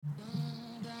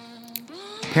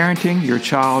Parenting Your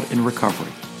Child in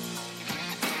Recovery,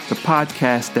 the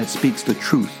podcast that speaks the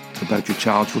truth about your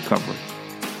child's recovery.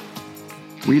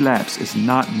 Relapse is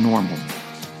not normal.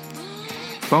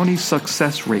 Phony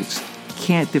success rates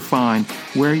can't define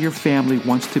where your family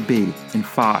wants to be in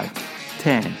 5,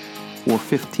 10, or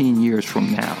 15 years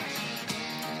from now.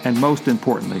 And most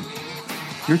importantly,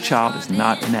 your child is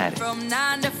not an addict. From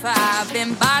 9 to 5,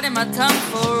 been biting my tongue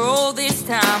for all this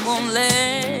time. Won't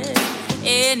let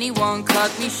anyone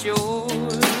cut me short.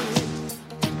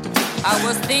 I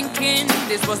was thinking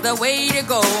this was the way to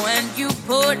go, and you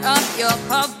put up your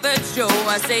puppet show.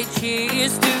 I say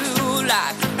cheers to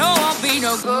life. No, I'll be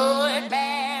no good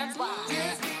man.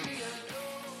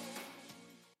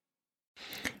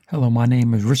 Hello, my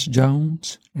name is Rich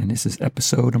Jones, and this is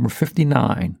episode number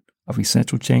 59 of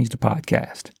Essential Change, the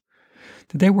podcast.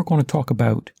 Today we're going to talk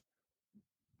about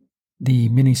the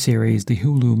miniseries, the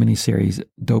Hulu miniseries,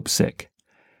 Dopesick.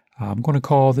 I'm going to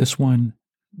call this one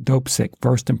Dopesick,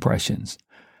 First Impressions.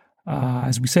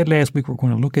 As we said last week, we're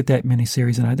going to look at that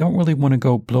miniseries, and I don't really want to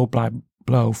go blow by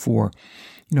blow for,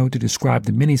 to describe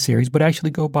the miniseries, but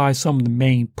actually go by some of the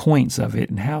main points of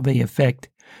it and how they affect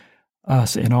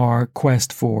us in our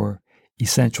quest for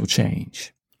essential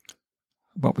change.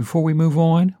 But before we move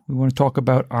on, we want to talk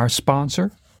about our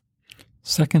sponsor,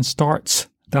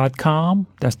 secondstarts.com.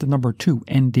 That's the number 2,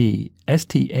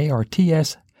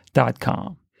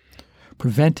 NDSTARTS.com.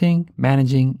 Preventing,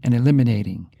 managing, and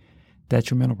eliminating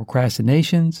detrimental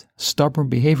procrastinations, stubborn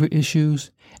behavior issues,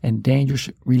 and dangerous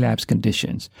relapse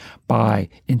conditions by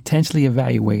intensely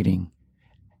evaluating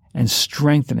and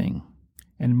strengthening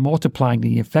and multiplying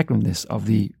the effectiveness of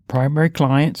the primary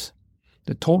clients,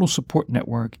 the total support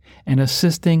network, and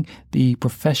assisting the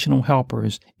professional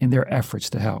helpers in their efforts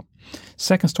to help.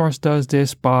 Second Starts does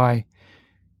this by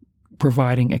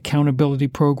providing accountability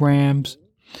programs,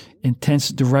 intense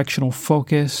directional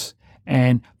focus,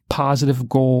 and positive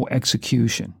goal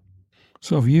execution.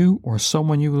 So if you or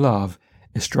someone you love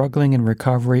is struggling in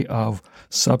recovery of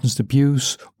substance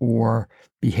abuse or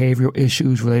behavioral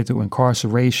issues related to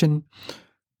incarceration,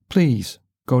 please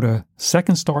go to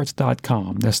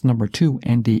secondstarts.com. That's number 2,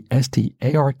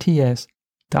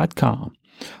 NDSTARTS.com.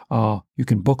 You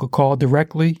can book a call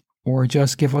directly or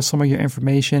just give us some of your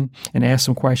information and ask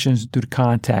some questions through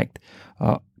the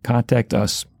contact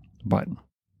us button.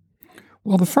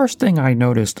 Well, the first thing I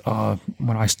noticed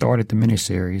when I started the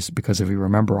miniseries, because if you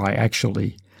remember, I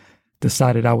actually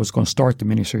decided I was going to start the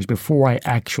miniseries before I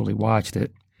actually watched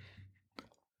it,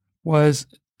 was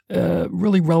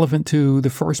really relevant to the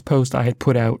first post I had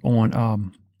put out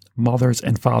on mothers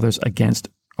and fathers against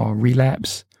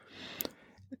relapse.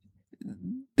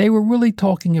 They were really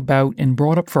talking about and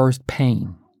brought up first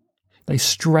pain. They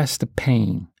stressed the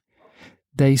pain.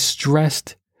 They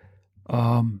stressed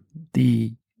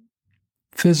the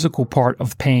physical part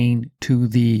of pain to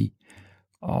the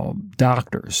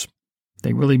doctors.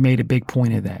 They really made a big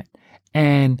point of that.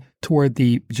 And toward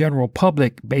the general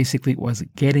public, basically, it was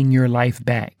getting your life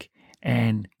back.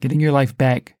 And getting your life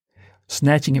back,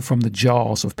 snatching it from the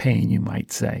jaws of pain, you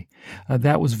might say.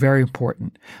 That was very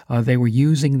important. They were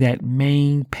using that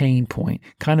main pain point,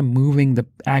 kind of moving the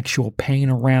actual pain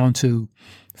around to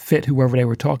fit whoever they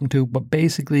were talking to, but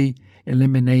basically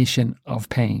elimination of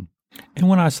pain. And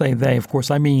when I say they, of course,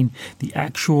 I mean the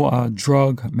actual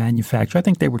drug manufacturer. I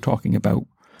think they were talking about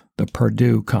the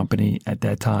Purdue company at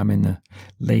that time in the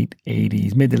late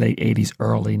 80s, mid to late 80s,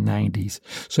 early 90s.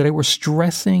 So they were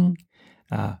stressing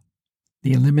the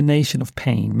elimination of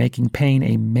pain, making pain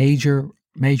a major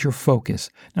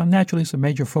focus. Now, naturally, it's a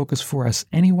major focus for us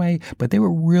anyway, but they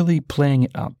were really playing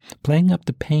up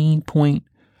the pain point,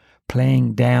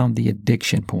 playing down the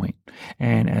addiction point.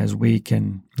 And as we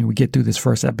get through this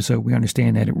first episode, we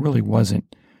understand that it really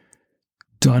wasn't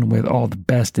done with all the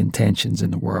best intentions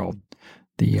in the world.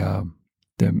 The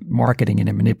marketing and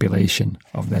the manipulation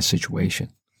of that situation.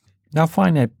 Now, I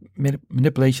find that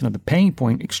manipulation of the pain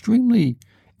point extremely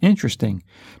interesting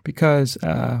because,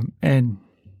 and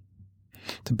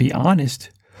to be honest,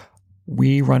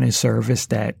 we run a service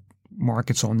that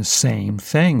markets on the same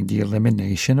thing, the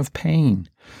elimination of pain.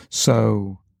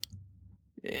 So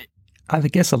I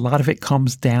guess a lot of it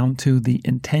comes down to the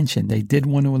intention. They did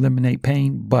want to eliminate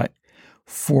pain, but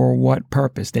for what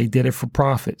purpose? They did it for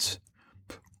profits.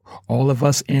 All of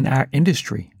us in our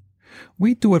industry,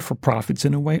 we do it for profits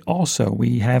in a way also.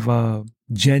 We have a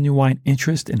genuine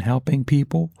interest in helping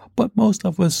people, but most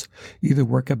of us either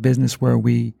work a business where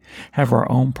we have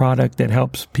our own product that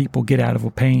helps people get out of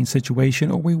a pain situation,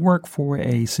 or we work for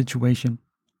a situation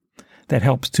that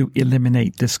helps to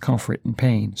eliminate discomfort and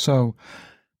pain. So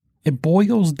it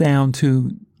boils down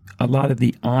to a lot of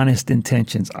the honest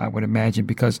intentions, I would imagine,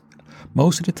 because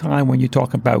most of the time when you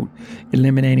talk about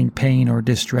eliminating pain or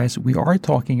distress, we are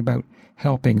talking about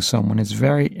helping someone. It's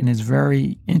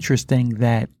very interesting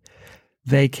that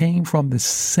they came from the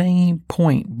same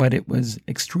point, but it was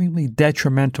extremely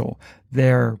detrimental.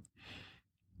 Their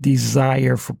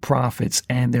desire for profits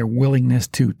and their willingness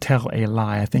to tell a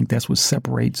lie. I think that's what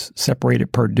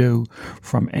separated Purdue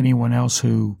from anyone else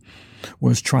who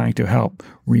was trying to help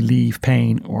relieve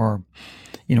pain or,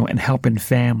 and helping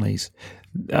families.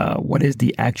 What is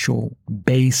the actual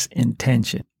base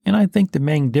intention? And I think the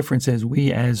main difference is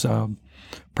we as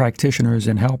practitioners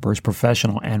and helpers,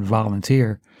 professional and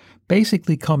volunteer,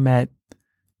 basically come at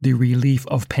the relief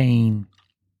of pain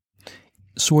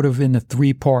sort of in a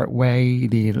three-part way.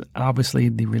 Obviously,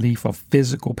 the relief of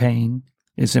physical pain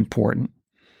is important.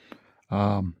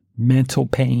 Mental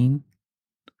pain,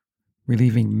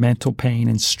 relieving mental pain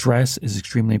and stress is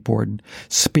extremely important.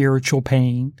 Spiritual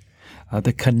pain,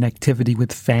 the connectivity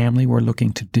with family, we're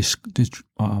looking to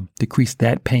decrease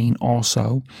that pain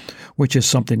also, which is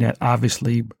something that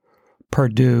obviously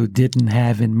Purdue didn't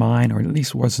have in mind, or at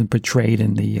least wasn't portrayed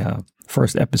in the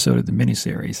first episode of the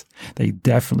miniseries. They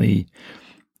definitely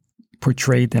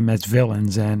portrayed them as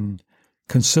villains, and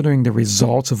considering the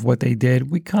results of what they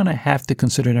did, we kind of have to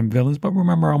consider them villains. But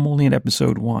remember, I'm only in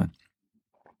episode 1,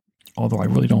 although I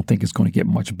really don't think it's going to get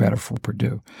much better for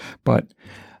Purdue. But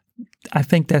I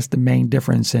think that's the main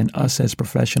difference in us as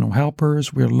professional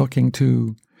helpers. We're looking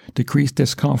to decrease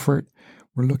discomfort.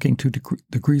 We're looking to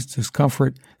decrease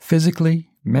discomfort physically,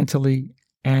 mentally,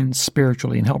 and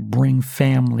spiritually, and help bring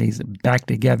families back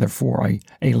together for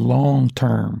a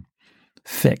long-term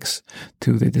fix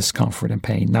to the discomfort and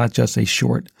pain, not just a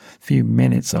short few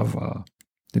minutes of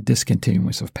the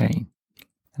discontinuance of pain.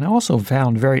 And I also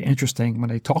found very interesting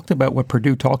when they talked about what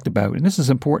Purdue talked about, and this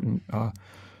is important,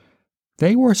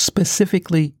 they were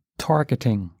specifically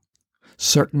targeting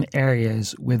certain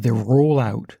areas with the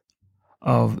rollout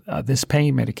of this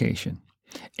pain medication,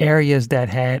 areas that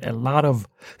had a lot of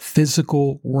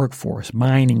physical workforce,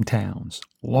 mining towns,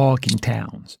 logging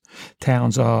towns,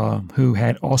 who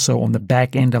had also on the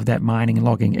back end of that mining and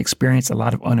logging experienced a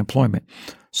lot of unemployment.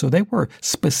 So they were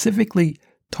specifically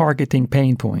targeting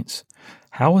pain points.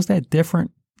 How is that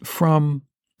different from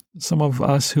some of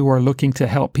us who are looking to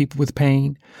help people with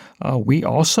pain? We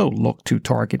also look to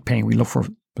target pain. We look for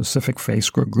specific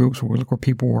Facebook groups. We look for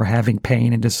people who are having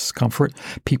pain and discomfort,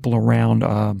 people around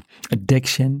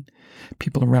addiction,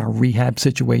 people around rehab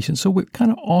situations. So we're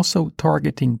kind of also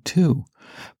targeting too.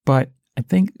 But I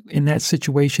think in that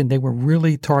situation, they were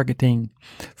really targeting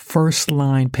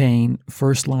first-line pain,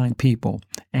 first-line people.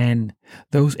 And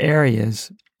those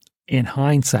areas, in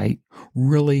hindsight,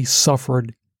 really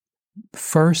suffered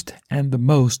first and the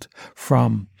most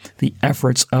from the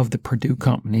efforts of the Purdue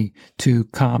company to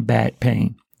combat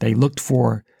pain. They looked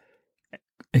for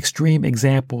extreme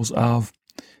examples of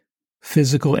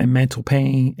physical and mental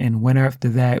pain and went after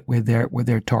that with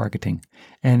their targeting.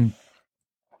 And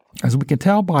as we can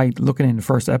tell by looking in the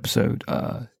first episode,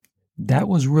 that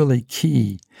was really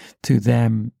key to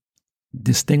them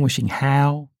distinguishing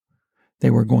how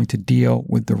they were going to deal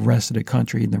with the rest of the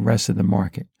country and the rest of the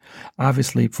market.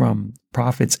 Obviously, from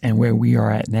profits and where we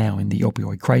are at now in the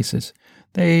opioid crisis,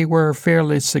 they were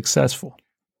fairly successful.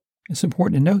 It's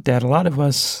important to note that a lot of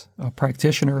us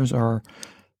practitioners are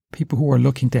people who are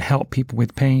looking to help people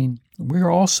with pain. We're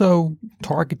also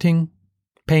targeting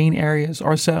pain areas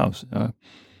ourselves.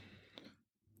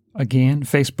 Again,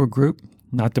 Facebook group,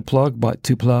 not to plug, but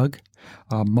to plug.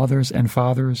 Mothers and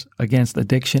Fathers Against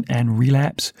Addiction and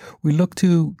Relapse. We look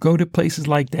to go to places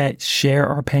like that, share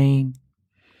our pain,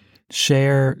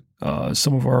 share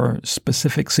some of our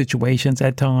specific situations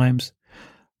at times.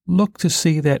 Look to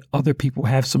see that other people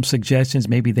have some suggestions.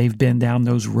 Maybe they've been down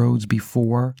those roads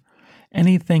before.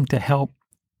 Anything to help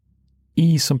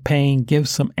ease some pain, give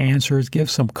some answers, give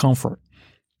some comfort.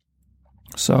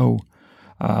 So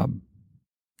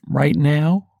right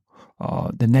now,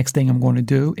 the next thing I'm going to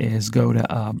do is go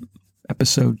to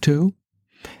episode 2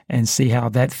 and see how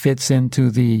that fits into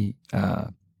the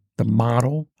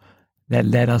model that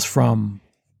led us from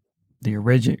the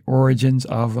origins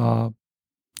of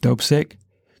Dopesick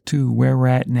to where we're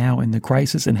at now in the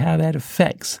crisis, and how that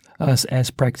affects us as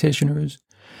practitioners,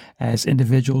 as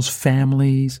individuals,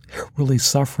 families, really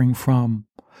suffering from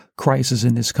crisis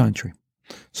in this country.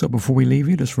 So before we leave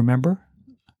you, just remember,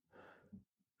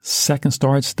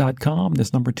 secondstarts.com,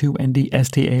 that's number 2,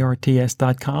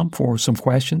 NDSTARTS.com for some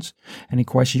questions. Any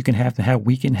questions you can have to how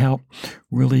we can help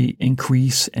really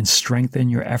increase and strengthen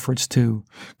your efforts to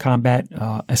combat,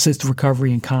 assist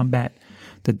recovery and combat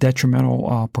the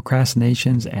detrimental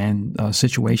procrastinations and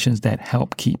situations that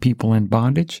help keep people in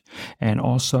bondage. And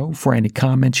also, for any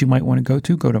comments you might want to go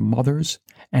to Mothers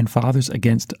and Fathers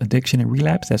Against Addiction and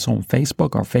Relapse. That's on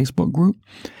Facebook, our Facebook group.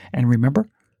 And remember,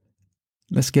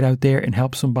 let's get out there and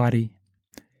help somebody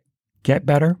get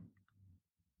better,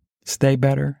 stay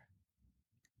better,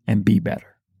 and be better.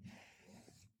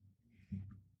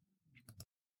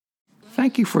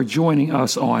 Thank you for joining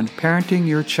us on Parenting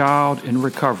Your Child in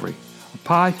Recovery, a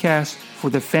podcast for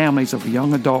the families of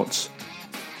young adults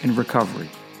in recovery.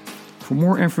 For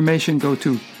more information, go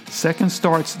to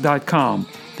secondstarts.com.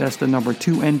 That's the number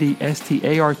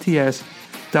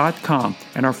 2NDSTARTS.com,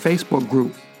 and our Facebook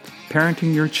group,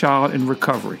 Parenting Your Child in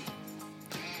Recovery.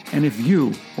 And if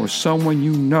you or someone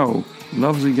you know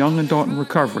loves a young adult in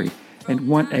recovery and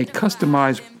want a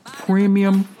customized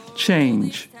premium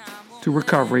change to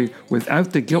recovery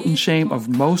without the guilt and shame of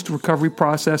most recovery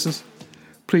processes,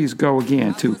 please go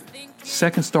again to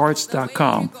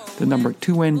secondstarts.com, the number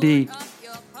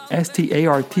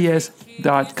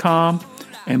 2NDSTARTS.com,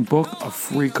 and book a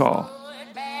free call.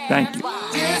 Thank you.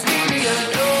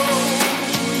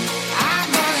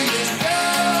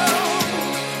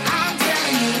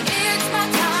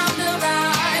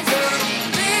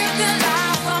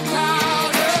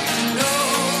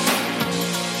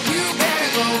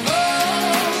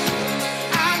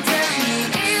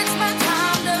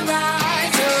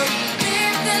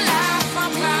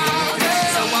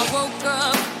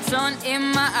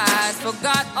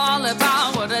 Forgot all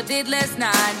about what I did last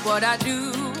night. What I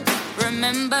do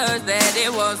remember that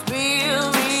it was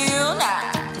real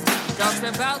nice. Talks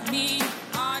about me.